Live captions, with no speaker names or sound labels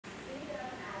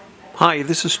Hi,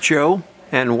 this is Joe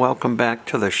and welcome back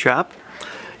to the shop.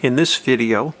 In this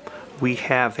video we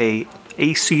have a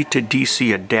AC to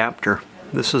DC adapter.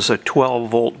 This is a 12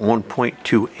 volt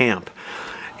 1.2 amp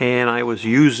and I was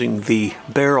using the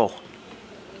barrel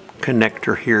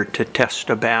connector here to test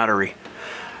a battery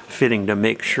fitting to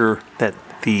make sure that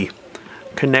the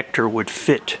connector would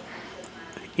fit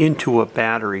into a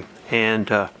battery, and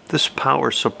this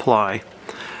power supply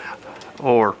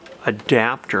or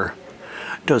adapter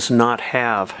does not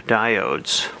have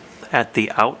diodes at the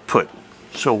output.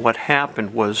 So what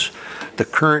happened was the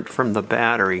current from the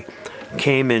battery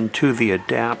came into the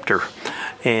adapter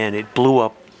and it blew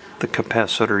up the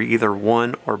capacitor, either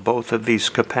one or both of these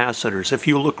capacitors. If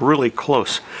you look really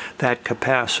close, that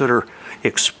capacitor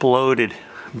exploded,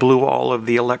 blew all of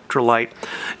the electrolyte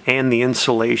and the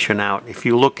insulation out. If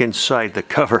you look inside the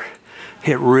cover,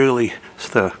 it really,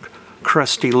 the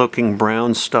crusty looking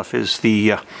brown stuff is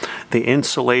the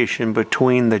insulation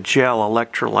between the gel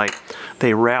electrolyte.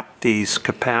 They wrap these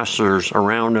capacitors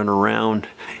around and around,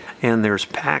 and there's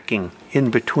packing in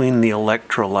between the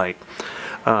electrolyte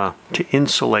to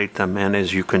insulate them, and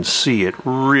as you can see, it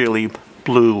really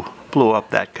blew up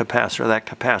that capacitor. That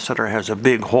capacitor has a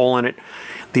big hole in it.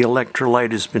 The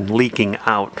electrolyte has been leaking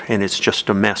out and it's just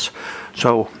a mess.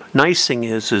 So nice thing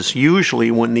is usually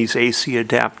when these AC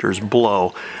adapters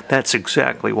blow, that's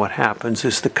exactly what happens,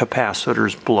 is the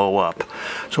capacitors blow up.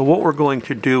 So what we're going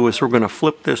to do is we're going to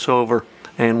flip this over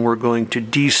and we're going to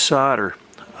desolder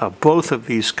both of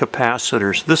these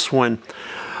capacitors. This one,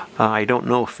 I don't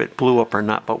know if it blew up or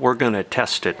not, but we're going to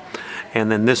test it. And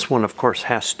then this one, of course,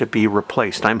 has to be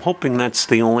replaced. I'm hoping that's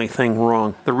the only thing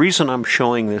wrong. The reason I'm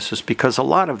showing this is because a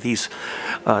lot of these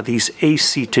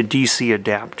AC to DC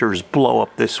adapters blow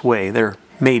up this way. They're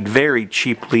made very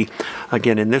cheaply.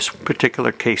 Again, in this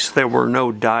particular case, there were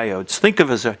no diodes. Think of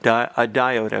as a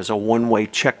diode as a one-way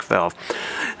check valve.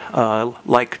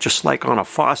 Just like on a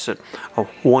faucet, a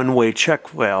one-way check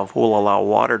valve will allow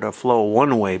water to flow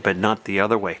one way but not the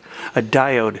other way. A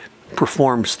diode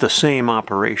performs the same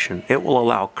operation. It will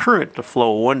allow current to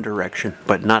flow one direction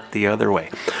but not the other way.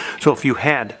 So if you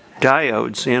had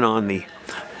diodes in on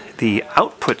the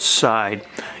output side,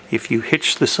 if you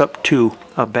hitch this up to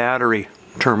a battery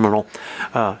terminal,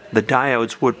 the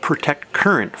diodes would protect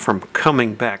current from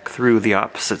coming back through the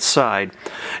opposite side,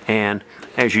 and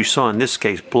as you saw in this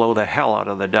case, blow the hell out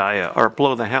of the diode, or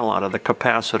blow the hell out of the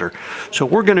capacitor. So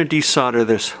we're going to desolder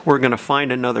this. We're going to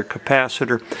find another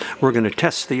capacitor. We're going to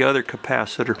test the other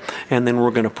capacitor, and then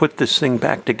we're going to put this thing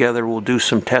back together. We'll do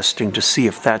some testing to see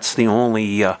if that's the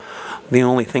only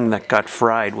thing that got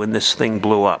fried when this thing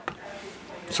blew up.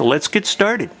 So let's get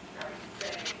started.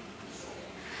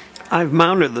 I've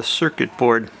mounted the circuit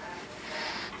board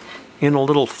in a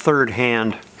little third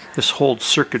hand. This holds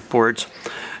circuit boards,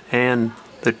 and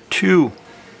the two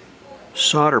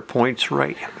solder points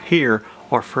right here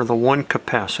are for the one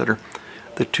capacitor.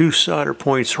 The two solder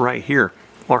points right here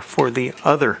are for the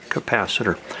other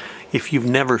capacitor. If you've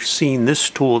never seen this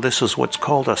tool, this is what's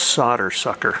called a solder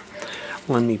sucker.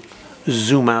 Let me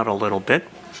zoom out a little bit.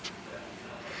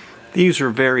 These are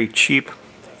very cheap.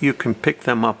 You can pick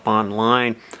them up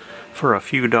online for a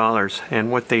few dollars, and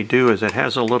what they do is it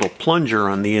has a little plunger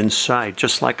on the inside,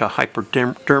 just like a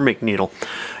hypodermic needle.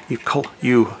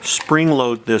 You spring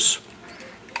load this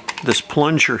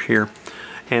plunger here,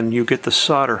 and you get the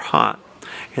solder hot,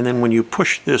 and then when you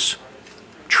push this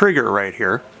trigger right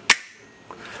here,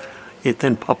 it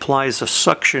then applies a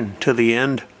suction to the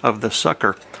end of the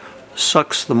sucker,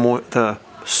 sucks the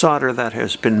solder that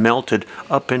has been melted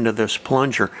up into this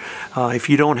plunger. If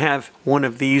you don't have one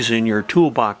of these in your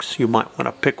toolbox, you might want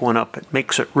to pick one up. It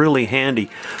makes it really handy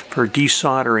for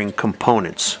desoldering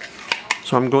components.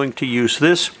 So I'm going to use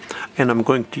this, and I'm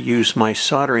going to use my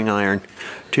soldering iron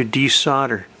to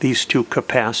desolder these two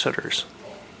capacitors.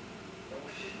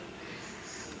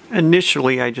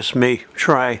 Initially, I just may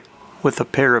try with a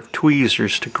pair of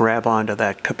tweezers to grab onto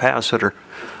that capacitor,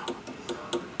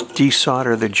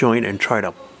 desolder the joint, and try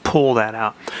to pull that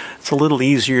out. It's a little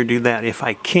easier to do that. If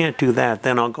I can't do that,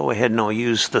 then I'll go ahead and I'll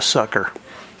use the sucker.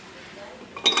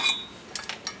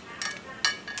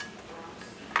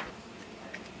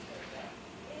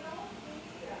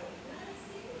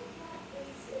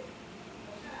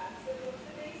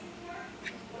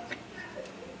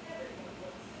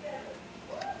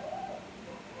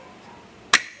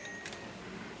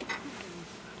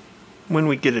 When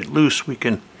we get it loose, we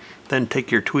can then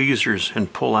take your tweezers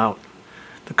and pull out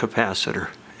the capacitor.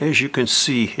 As you can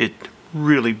see, it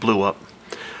really blew up.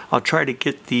 I'll try to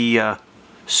get the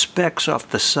specs off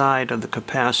the side of the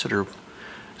capacitor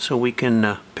so we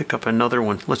can pick up another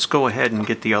one. Let's go ahead and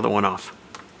get the other one off.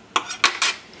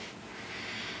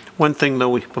 One thing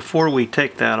though, before we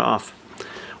take that off,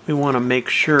 we want to make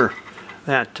sure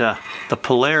that the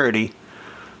polarity,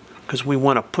 because we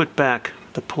want to put back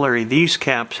the polarity. These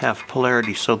caps have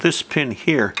polarity, so this pin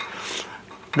here,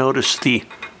 notice the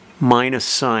minus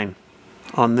sign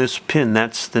on this pin,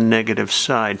 that's the negative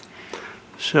side.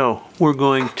 So we're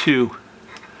going to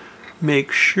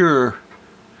make sure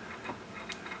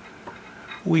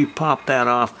we pop that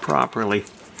off properly.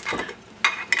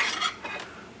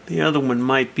 The other one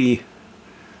might be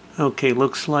okay.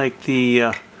 Looks like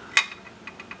the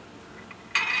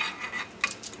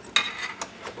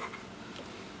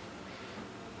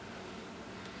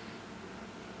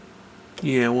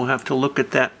yeah, we'll have to look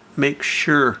at that, make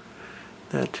sure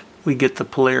that we get the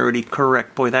polarity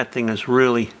correct. Boy, that thing is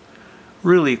really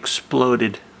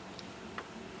exploded.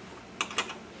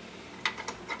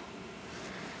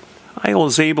 I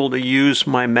was able to use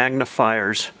my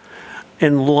magnifiers,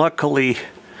 and luckily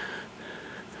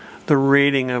the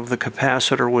rating of the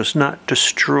capacitor was not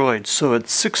destroyed. So at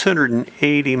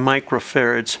 680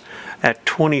 microfarads at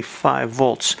 25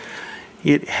 volts,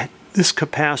 this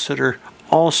capacitor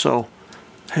also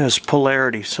has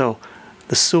polarity. So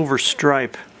the silver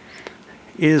stripe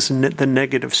is the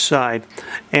negative side,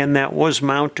 and that was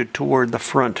mounted toward the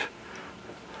front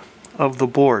of the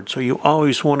board. So you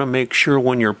always want to make sure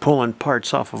when you're pulling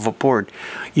parts off of a board,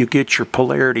 you get your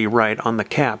polarity right on the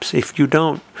caps. If you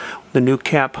don't, the new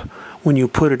cap, when you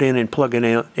put it in and plug it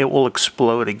in, it will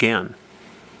explode again.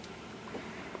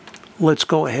 Let's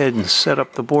go ahead and set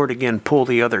up the board again, pull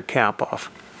the other cap off.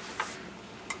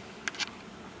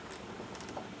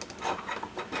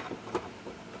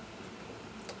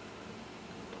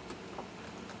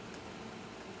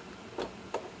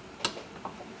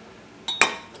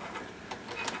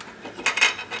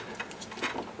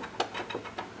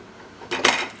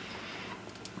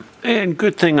 And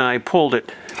good thing I pulled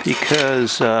it,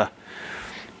 because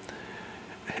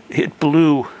it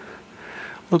blew.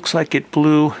 Looks like it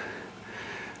blew.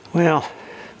 Well,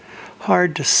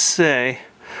 hard to say,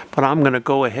 but I'm going to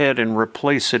go ahead and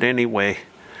replace it anyway.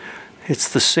 It's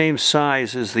the same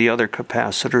size as the other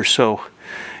capacitor, so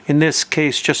in this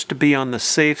case, just to be on the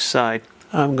safe side,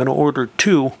 I'm going to order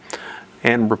two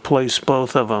and replace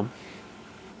both of them.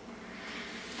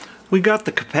 We got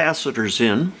the capacitors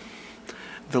in.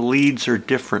 The leads are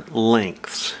different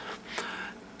lengths,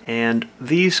 and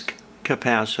these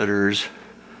capacitors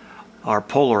are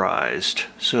polarized.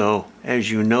 So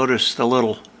as you notice, the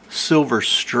little silver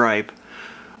stripe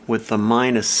with the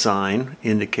minus sign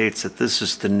indicates that this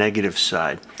is the negative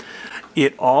side.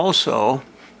 It also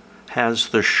has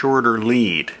the shorter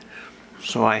lead.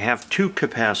 So I have two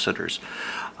capacitors.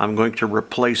 I'm going to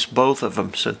replace both of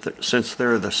them since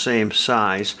they're the same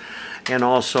size, and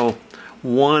also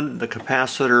the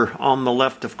capacitor on the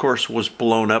left, of course, was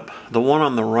blown up. The one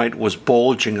on the right was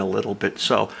bulging a little bit,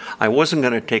 so I wasn't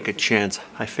going to take a chance.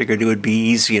 I figured it would be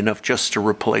easy enough just to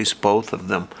replace both of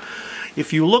them.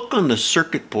 If you look on the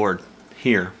circuit board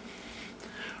here,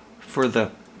 for the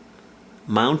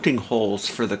mounting holes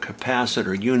for the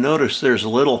capacitor, you notice there's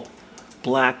little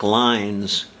black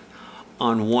lines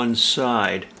on one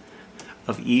side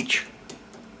of each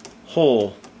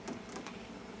hole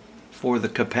for the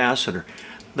capacitor.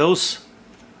 Those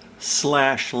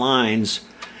slash lines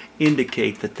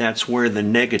indicate that that's where the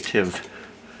negative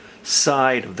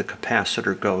side of the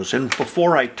capacitor goes. And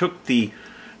before I took the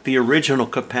original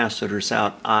capacitors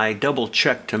out, I double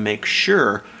checked to make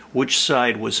sure which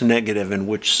side was negative and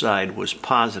which side was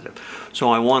positive. So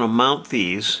I want to mount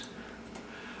these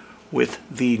with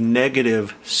the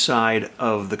negative side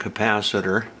of the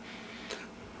capacitor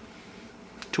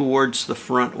towards the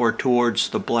front or towards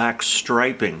the black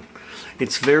striping.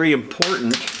 It's very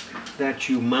important that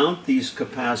you mount these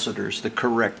capacitors the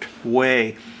correct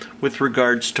way with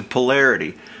regards to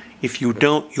polarity. If you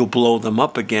don't, you'll blow them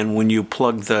up again when you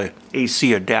plug the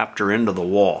AC adapter into the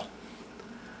wall.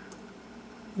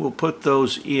 We'll put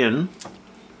those in.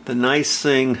 The nice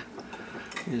thing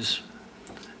is,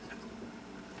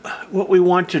 what we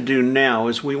want to do now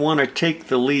is we want to take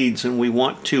the leads and we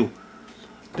want to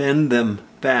bend them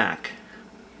back.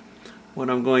 What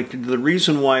I'm going to do, the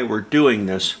reason why we're doing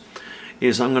this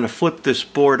is I'm going to flip this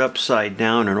board upside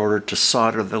down in order to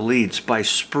solder the leads. By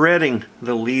spreading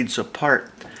the leads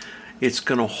apart, it's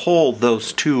going to hold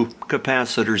those two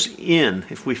capacitors in.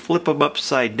 If we flip them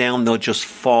upside down, they'll just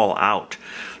fall out.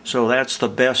 So that's the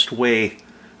best way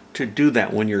to do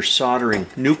that when you're soldering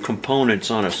new components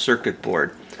on a circuit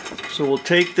board. So we'll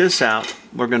take this out.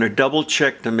 We're going to double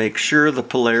check to make sure the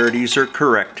polarities are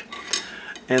correct.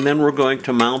 And then we're going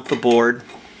to mount the board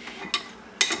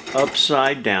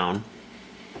upside down.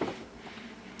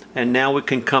 And now we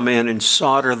can come in and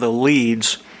solder the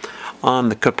leads on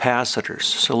the capacitors.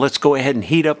 So let's go ahead and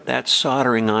heat up that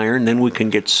soldering iron, then we can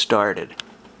get started.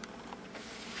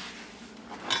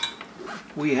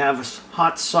 We have a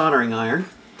hot soldering iron.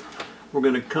 We're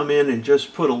going to come in and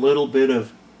just put a little bit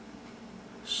of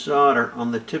solder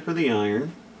on the tip of the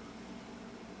iron.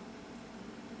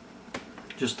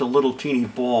 Just a little teeny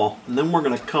ball. And then we're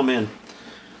going to come in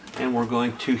and we're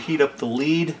going to heat up the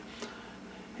lead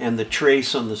and the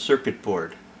trace on the circuit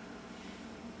board.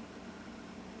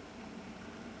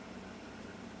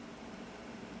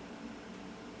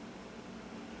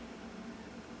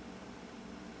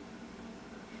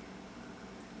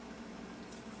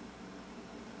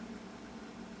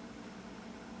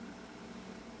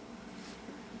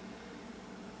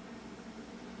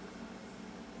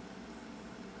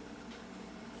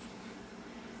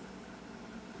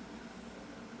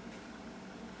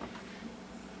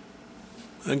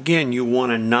 Again, you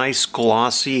want a nice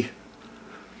glossy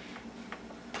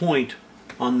point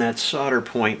on that solder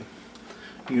point.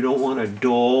 You don't want a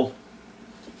dull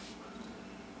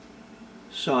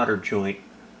solder joint.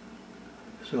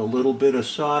 So a little bit of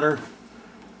solder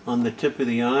on the tip of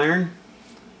the iron.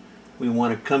 We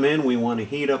want to come in, we want to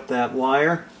heat up that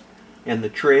wire and the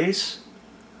trace.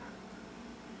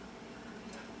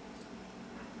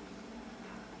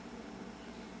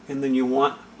 And then you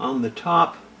want on the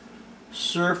top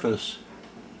surface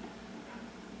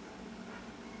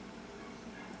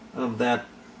of that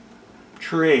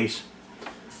trace.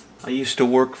 I used to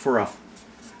work for a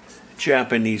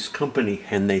Japanese company,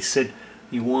 and they said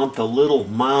you want the little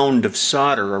mound of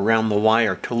solder around the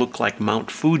wire to look like Mount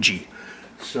Fuji.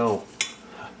 So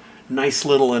nice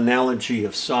little analogy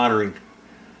of soldering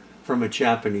from a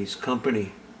Japanese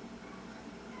company.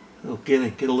 So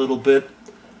get a little bit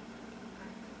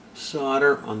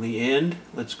solder on the end.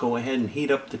 Let's go ahead and heat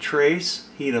up the trace,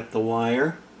 heat up the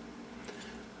wire.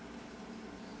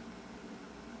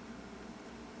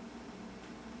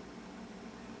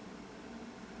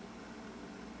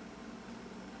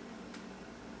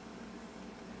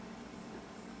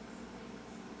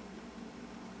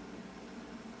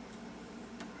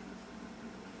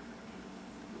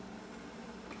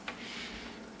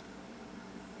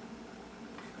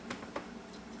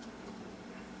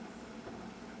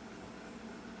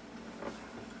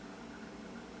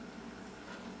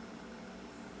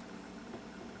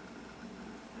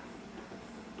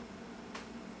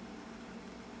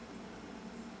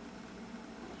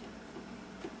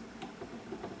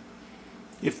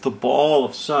 If the ball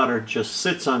of solder just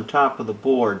sits on top of the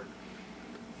board,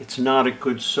 it's not a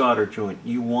good solder joint.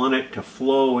 You want it to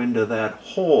flow into that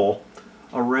hole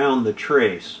around the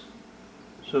trace.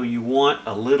 So you want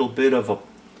a little bit of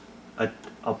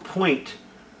a point,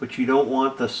 but you don't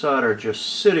want the solder just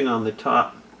sitting on the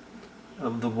top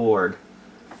of the board.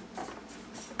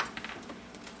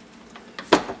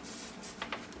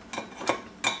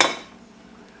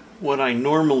 What I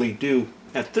normally do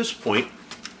at this point,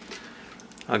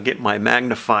 I'll get my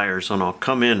magnifiers and I'll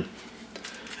come in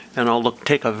and I'll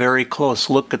take a very close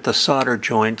look at the solder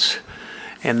joints,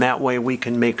 and that way we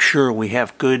can make sure we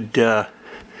have good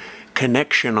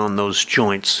connection on those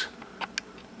joints.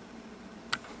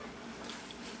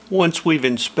 Once we've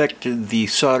inspected the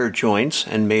solder joints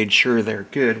and made sure they're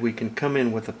good, we can come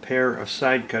in with a pair of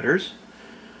side cutters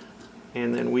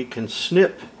and then we can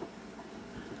snip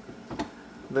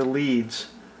the leads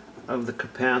of the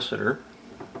capacitor.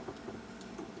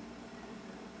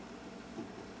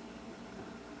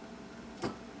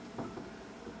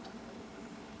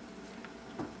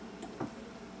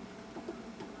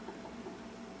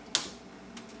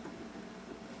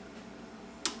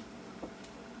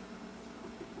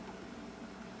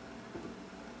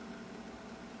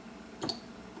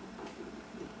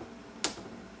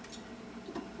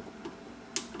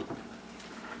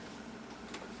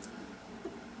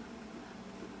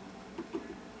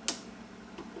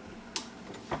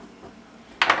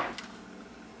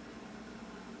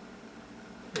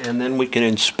 And then we can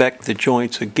inspect the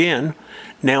joints again.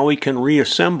 Now we can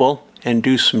reassemble and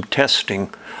do some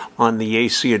testing on the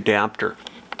AC adapter.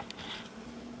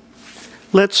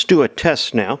 Let's do a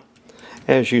test now.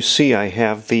 As you see, I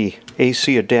have the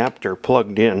AC adapter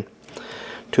plugged in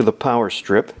to the power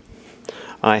strip.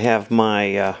 I have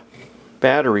my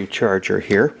battery charger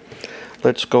here.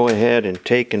 Let's go ahead and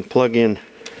take and plug in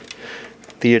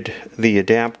the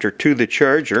adapter to the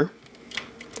charger.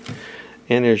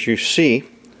 And as you see,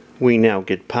 we now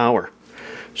get power.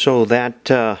 So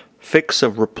that fix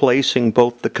of replacing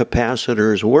both the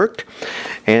capacitors worked,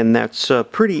 and that's a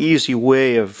pretty easy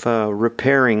way of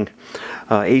repairing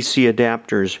AC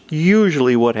adapters.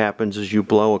 Usually what happens is you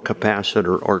blow a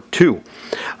capacitor or two.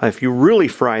 If you really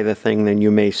fry the thing, then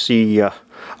you may see a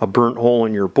burnt hole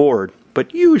in your board,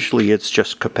 but usually it's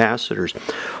just capacitors.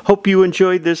 Hope you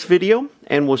enjoyed this video,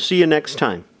 and we'll see you next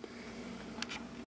time.